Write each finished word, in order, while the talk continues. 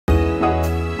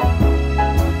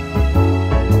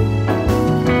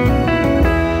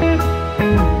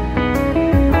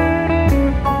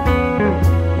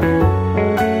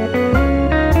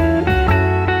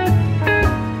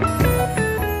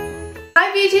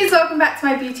beauties, welcome back to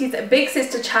my Beauty's Big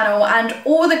Sister channel, and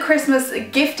all the Christmas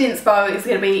gift inspo is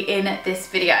going to be in this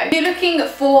video. If you're looking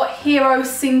for hero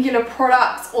singular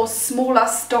products or smaller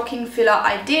stocking filler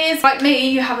ideas, like me,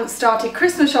 you haven't started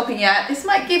Christmas shopping yet, this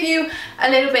might give you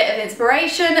a little bit of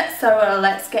inspiration, so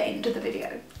let's get into the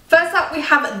video. First up, we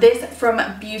have this from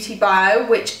Beauty Bio,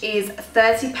 which is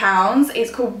 £30.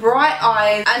 It's called Bright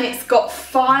Eyes, and it's got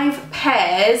 5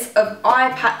 pairs of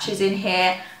eye patches in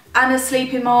here and a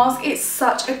sleeping mask. It's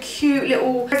such a cute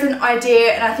little present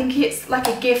idea, and I think it's like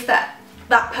a gift that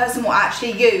that person will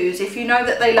actually use. If you know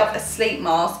that they love a sleep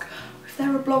mask, or if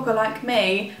they're a blogger like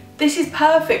me, this is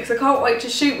perfect, so I can't wait to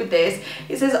shoot with this.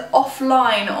 It says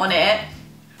offline on it,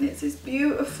 and it's this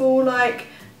beautiful like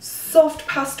soft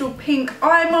pastel pink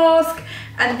eye mask,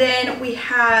 and then we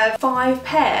have 5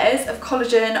 pairs of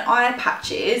collagen eye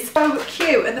patches. So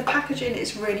cute, and the packaging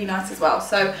is really nice as well,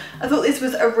 so I thought this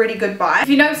was a really good buy. If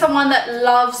you know someone that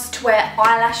loves to wear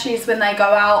eyelashes when they go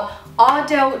out,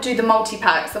 Ardell do the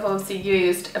multi-packs. I've obviously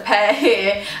used a pair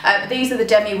here. These are the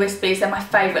Demi Wispies, they're my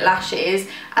favourite lashes,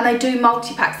 and they do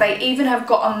multi-packs. They even have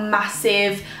got a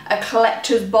massive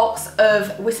collector's box of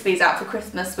Wispies out for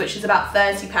Christmas, which is about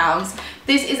 £30.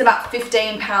 This is about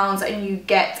 £15, and you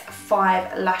get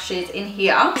 5 lashes in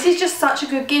here. This is just such a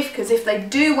good gift, because if they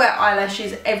do wear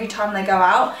eyelashes every time they go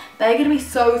out, they're going to be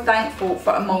so thankful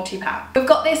for a multi-pack. We've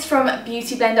got this from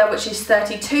Beauty Blender, which is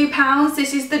 £32.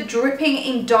 This is the Dripping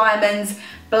in Diamonds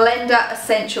Blender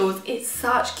Essentials. It's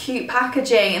such cute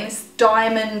packaging in this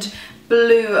diamond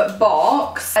blue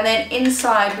box, and then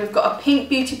inside we've got a pink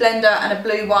beauty blender and a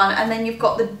blue one, and then you've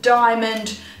got the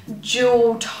diamond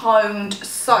dual toned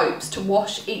soaps to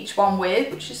wash each one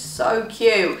with, which is so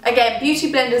cute. Again,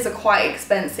 beauty blenders are quite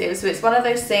expensive, so it's one of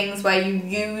those things where you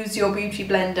use your beauty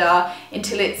blender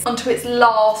until it's onto its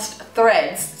last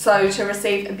threads. So to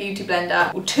receive a beauty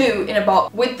blender or 2 in a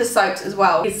box with the soaps as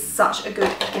well is such a good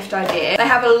gift idea. They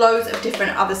have loads of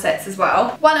different other sets as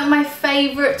well. One of my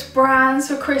favourite brands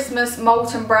for Christmas,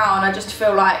 Molten Brown. I just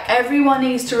feel like everyone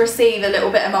needs to receive a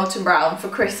little bit of Molten Brown for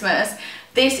Christmas.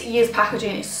 This year's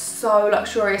packaging is so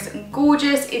luxurious and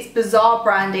gorgeous. It's Bizarre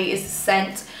Brandy is the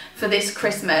scent for this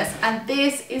Christmas, and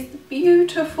this is the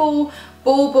beautiful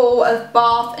bauble of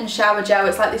bath and shower gel.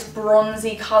 It's like this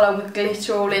bronzy colour with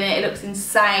glitter all in it. It looks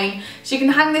insane. So you can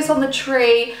hang this on the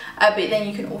tree, but then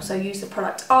you can also use the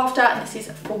product after, and this is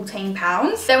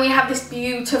 £14. Then we have this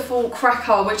beautiful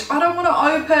cracker, which I don't want to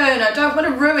open. I don't want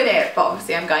to ruin it, but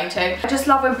obviously I'm going to. I just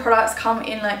love when products come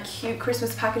in like cute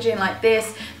Christmas packaging like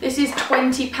this. This is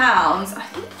 £20. I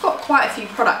think we've got quite a few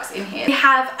products in here. We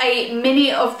have a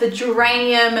mini of the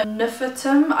Geranium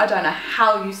Nuphatum, I don't know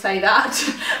how you say that,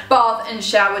 bath and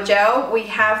shower gel. We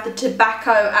have the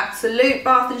Tobacco Absolute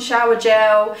bath and shower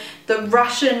gel, the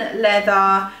Russian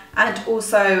leather, and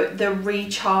also the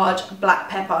Recharge black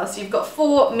pepper. So you've got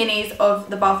 4 minis of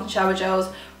the bath and shower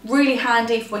gels. Really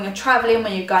handy for when you're traveling,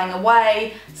 when you're going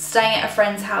away, staying at a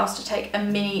friend's house to take a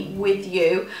mini with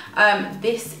you.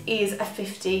 This is a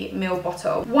 50ml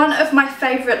bottle. One of my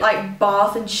favourite like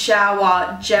bath and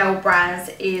shower gel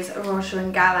brands is Roger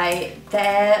 & Gallet.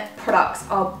 Their products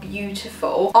are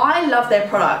beautiful. I love their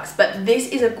products, but this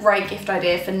is a great gift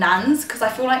idea for nans, because I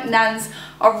feel like nans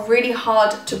are really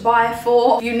hard to buy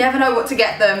for. You never know what to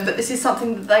get them, but this is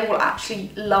something that they will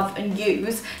actually love and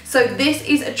use. So this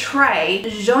is a tray,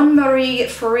 Jean-Marie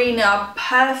Farina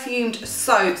perfumed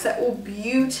soaps. They're all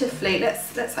beautifully,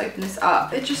 let's open this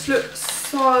up. They just look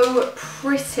so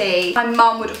pretty. My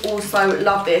mum would also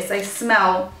love this. They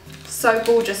smell so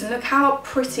gorgeous, and look how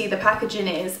pretty the packaging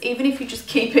is. Even if you just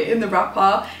keep it in the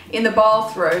wrapper in the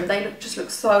bathroom, they just look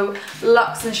so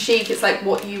luxe and chic. It's like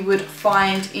what you would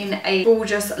find in a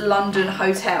gorgeous London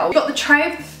hotel. You've got the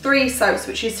tray of 3 soaps,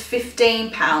 which is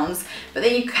 £15, but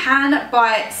then you can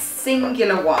buy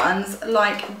singular ones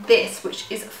like this, which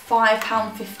is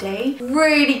 £5.50.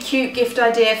 Really cute gift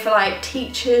idea for like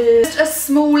teachers. Just a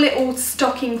small little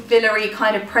stocking fillery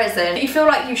kind of present. You feel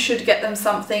like you should get them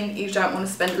something, you don't want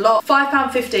to spend a lot.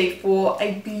 £5.50 for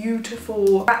a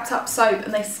beautiful wrapped up soap,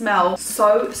 and they smell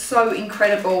so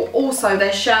incredible. Also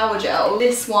their shower gel,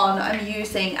 this one I'm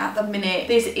using at the minute.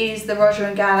 This is the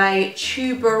Roger & Gallet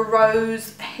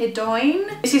Tuberose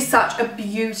Hedone. This is such a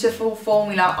beautiful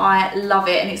formula. I love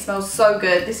it, and it smells so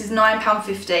good. This is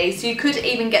 £9.50, so you could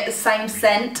even get the same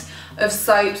scent of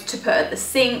soaps to put at the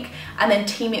sink and then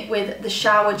team it with the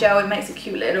shower gel. It makes a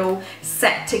cute little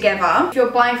set together. If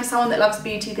you're buying for someone that loves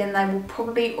beauty, then they will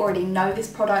probably already know this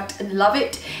product and love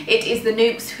it. It is the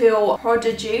Noops Hill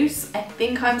Produce. I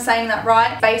think I'm saying that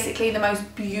right. Basically the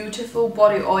most beautiful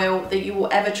body oil that you will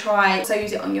ever try. So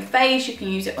use it on your face, you can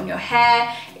use it on your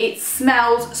hair. It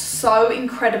smells so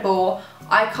incredible.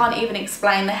 I can't even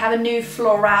explain. They have a new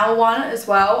floral one as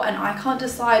well, and I can't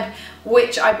decide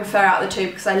which I prefer out of the two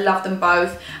because I love them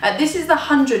both. This is the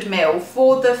 100ml.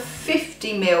 For the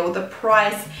 50ml, the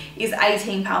price is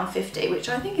 £18.50, which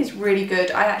I think is really good.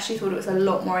 I actually thought it was a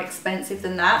lot more expensive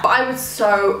than that, but I would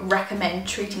so recommend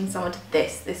treating someone to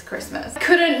this Christmas. I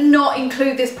couldn't not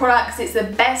include this product because it's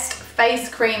the best face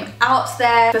cream out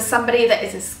there. For somebody that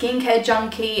is a skincare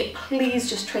junkie, please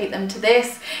just treat them to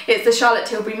this. It's the Charlotte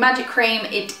Tilbury Magic Cream.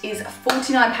 It is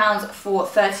 £49 for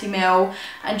 30ml,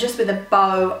 and just with a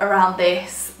bow around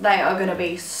this, they are going to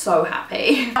be so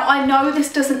happy. Now, I know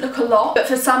this doesn't look a lot, but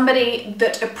for somebody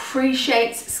that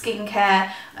appreciates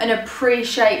skincare and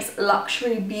appreciates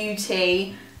luxury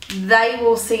beauty, they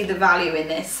will see the value in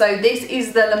this. So this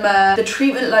is the La Mer, the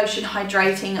Treatment Lotion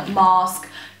Hydrating Mask.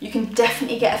 You can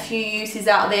definitely get a few uses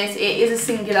out of this. It is a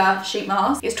singular sheet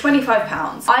mask. It's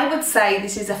 £25. I would say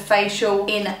this is a facial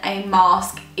in a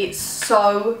mask. It's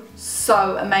so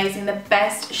amazing. The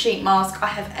best sheet mask I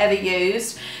have ever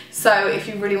used. So if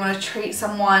you really want to treat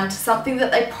someone to something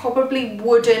that they probably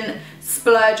wouldn't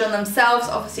splurge on themselves,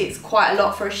 obviously it's quite a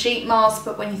lot for a sheet mask,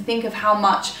 but when you think of how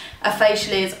much a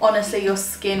facial is, honestly your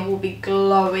skin will be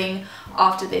glowing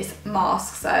after this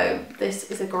mask. So this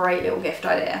is a great little gift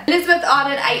idea. Elizabeth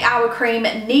Arden 8-hour cream,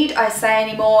 need I say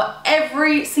anymore?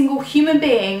 Every single human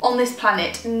being on this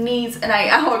planet needs an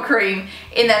 8-hour cream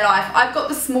in their life. I've got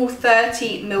the small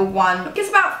 30ml one. It's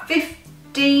about £15.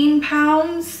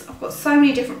 I've got so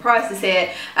many different prices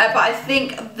here, but I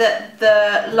think that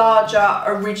the larger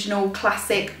original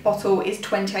classic bottle is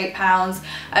 £28,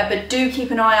 but do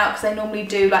keep an eye out because they normally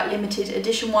do like limited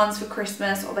edition ones for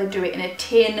Christmas, or they do it in a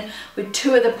tin with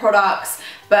 2 of the products.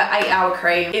 But 8-hour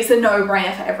cream is a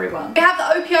no-brainer for everyone. We have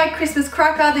the OPI Christmas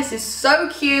cracker. This is so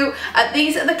cute.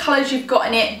 These are the colours you've got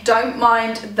in it. Don't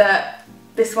mind that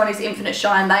this one is Infinite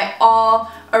Shine. They are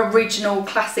original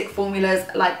classic formulas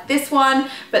like this one,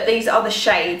 but these are the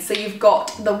shades. So you've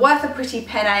got the Worth a Pretty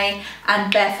Penne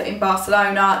and Barefoot in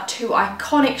Barcelona, 2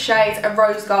 iconic shades, a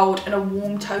rose gold and a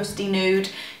warm toasty nude,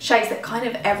 shades that kind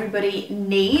of everybody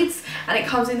needs, and it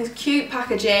comes in this cute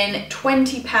packaging,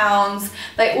 £20.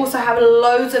 They also have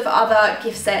loads of other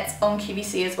gift sets on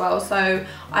QVC as well, so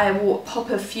I will pop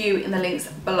a few in the links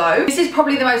below. This is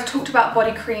probably the most talked about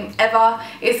body cream ever.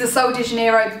 It's the Sol de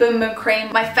Janeiro Boom Boom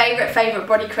Cream, my favourite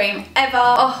body cream ever.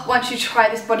 Oh, once you try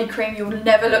this body cream, you'll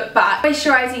never look back.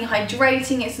 Moisturising,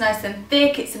 hydrating, it's nice and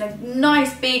thick, it's in a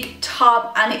nice big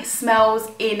tub, and it smells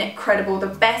incredible. The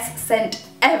best scent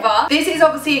ever. This is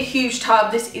obviously a huge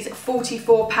tub. This is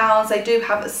 £44. They do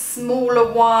have a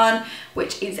smaller one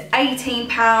which is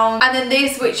 £18, and then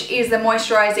this, which is the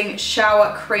moisturising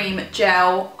shower cream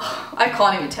gel. I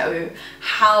can't even tell you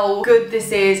how good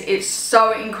this is. It's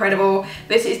so incredible.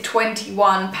 This is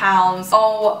 £21.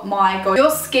 Oh my god,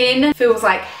 your skin feels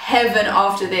like heaven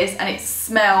after this, and it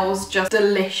smells just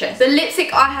delicious. The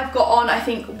lipstick I have got on, I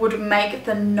think would make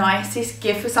the nicest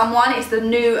gift for someone. It's the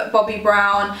new Bobbi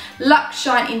Brown Luxe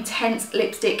Shine Intense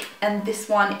lipstick, and this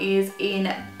one is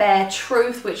in Bare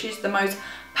Truth, which is the most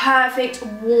perfect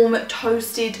warm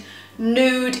toasted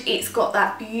nude. It's got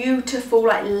that beautiful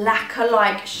like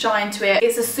lacquer-like shine to it.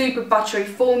 It's a super buttery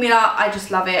formula. I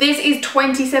just love it. This is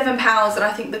 £27, and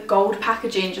I think the gold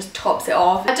packaging just tops it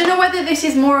off. I don't know whether this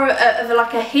is more of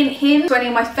like a hint to any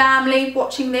of my family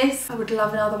watching this. I would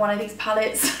love another one of these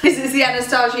palettes. This is the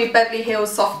Anastasia Beverly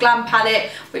Hills Soft Glam palette,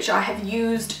 which I have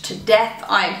used to death.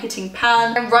 I am hitting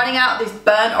pan. I'm running out of this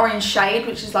burnt orange shade,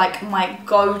 which is like my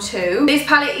go-to. This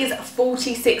palette is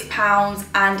 £46,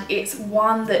 and it's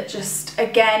one that just,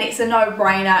 again, it's a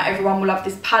no-brainer. Everyone will love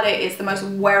this palette. It's the most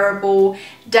wearable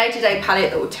day-to-day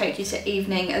palette that will take you to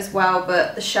evening as well,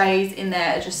 but the shades in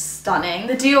there are just stunning.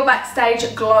 The Dior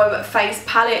Backstage Glow Face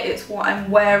Palette is what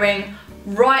I'm wearing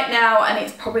right now, and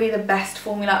it's probably the best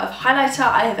formula of highlighter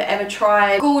I have ever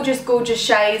tried. Gorgeous, gorgeous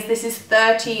shades. This is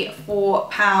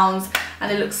 £34,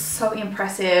 and it looks so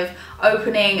impressive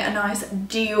opening a nice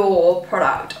Dior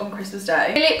product on Christmas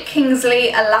Day. Philip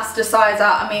Kingsley Elasticizer.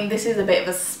 I mean, this is a bit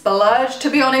of a splurge,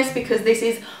 to be honest, because this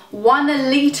is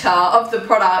 1 litre of the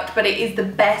product, but it is the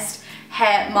best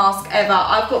hair mask ever.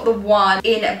 I've got the one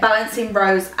in Balancing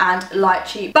Rose and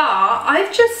Lychee, but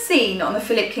I've just seen on the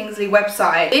Philip Kingsley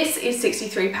website this is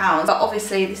 £63, but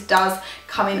obviously this does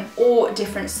come in all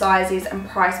different sizes and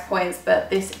price points, but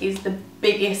this is the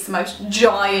biggest, most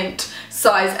giant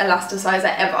size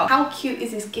elasticizer ever. How cute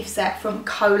is this gift set from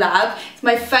Collab? It's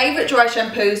my favourite dry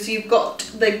shampoo. So you've got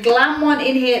the Glam one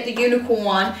in here, the Unicorn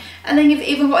one, and then you've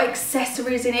even got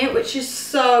accessories in it, which is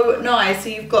so nice. So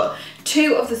you've got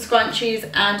 2 of the scrunchies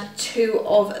and 2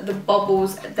 of the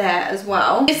bubbles there as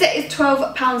well. This set is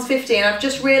 £12.50, and I've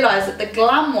just realised that the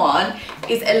Glam one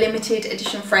is a limited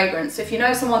edition fragrance. So if you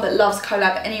know someone that loves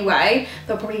collab anyway,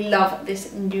 they'll probably love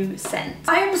this new scent.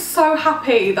 I am so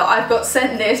happy that I've got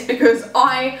sent this because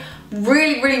I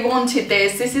really wanted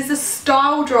this. This is a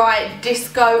Style Dry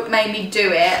Disco Made Me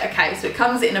Do It. Okay, so it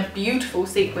comes in a beautiful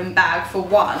sequin bag for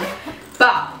one,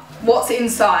 but what's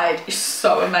inside is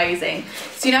so amazing.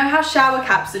 So you know how shower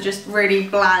caps are just really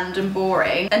bland and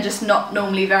boring and just not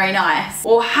normally very nice?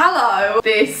 Well, hello,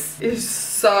 this is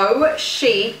so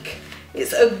chic.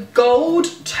 It's a gold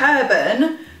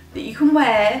turban that you can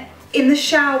wear in the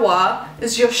shower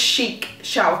as your chic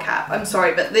shower cap. I'm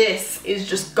sorry, but this is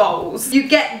just goals. You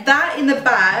get that in the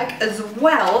bag as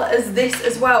well as this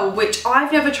as well, which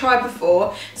I've never tried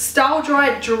before. Style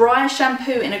Dry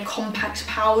shampoo in a compact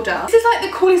powder. This is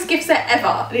like the coolest gift set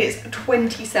ever. It is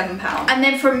 £27. And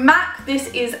then from MAC, this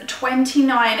is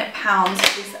 £29.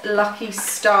 This Lucky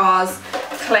Stars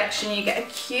collection. You get a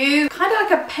cute, kind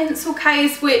of like a pencil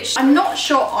case, which I'm not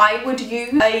sure I would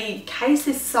use a case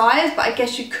this size, but I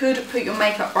guess you could put your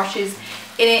makeup brushes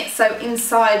in it. So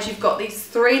inside you've got these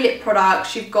 3 lip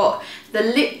products. You've got the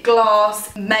Lip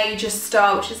Gloss Major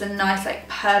Star, which is a nice like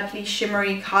purpley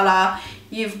shimmery colour.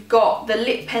 You've got the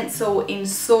lip pencil in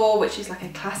Soar, which is like a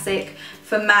classic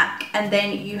for MAC, and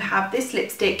then you have this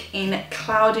lipstick in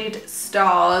Clouded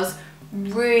Stars,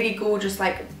 really gorgeous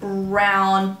like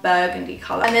brown burgundy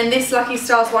colour. And then this Lucky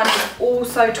Stars one is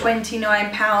also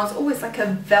 £29. Oh, it's like a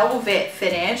velvet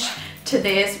finish to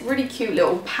this, really cute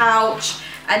little pouch.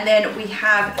 And then we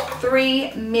have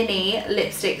 3 mini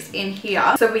lipsticks in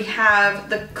here. So we have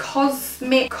the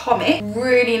Cosmic Comic,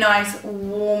 really nice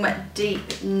warm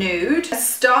deep nude. A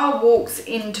Star Walks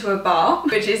Into a Bar,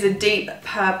 which is a deep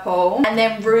purple. And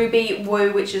then Ruby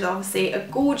Woo, which is obviously a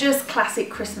gorgeous classic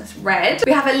Christmas red.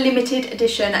 We have a limited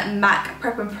edition MAC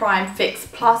Prep and Prime Fix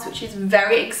Plus, which is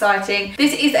very exciting.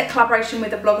 This is a collaboration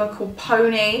with a blogger called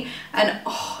Pony, and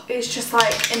oh, it's just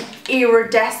like an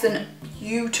iridescent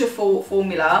beautiful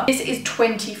formula. This is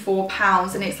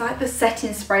 £24, and it's like the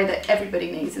setting spray that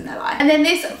everybody needs in their life. And then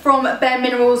this from Bare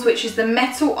Minerals, which is the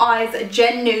Metal Eyes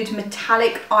Gen Nude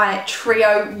Metallic Eye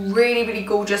Trio. Really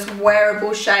gorgeous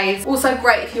wearable shades. Also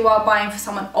great if you are buying for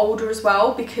someone older as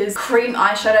well, because cream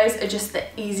eyeshadows are just the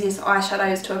easiest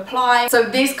eyeshadows to apply. So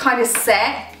this kind of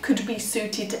set could be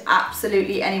suited to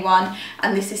absolutely anyone,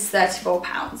 and this is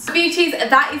 £34. Beauties,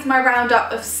 that is my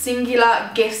roundup of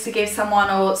singular gifts to give someone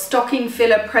or stocking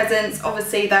filler presents.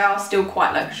 Obviously they are still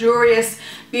quite luxurious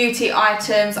beauty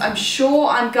items. I'm sure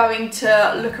I'm going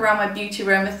to look around my beauty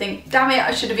room and think, damn it,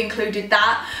 I should have included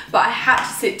that, but I had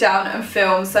to sit down and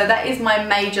film. So that is my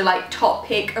major like top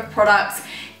pick of products.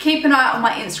 Keep an eye on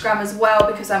my Instagram as well,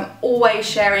 because I'm always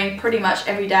sharing pretty much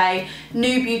every day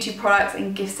new beauty products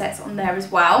and gift sets on there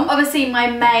as well. Obviously my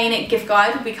main gift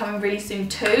guide will be coming really soon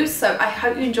too, so I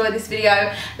hope you enjoyed this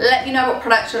video. Let me know what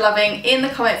products you're loving in the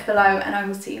comments below, and I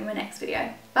will see you in my next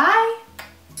video. Bye!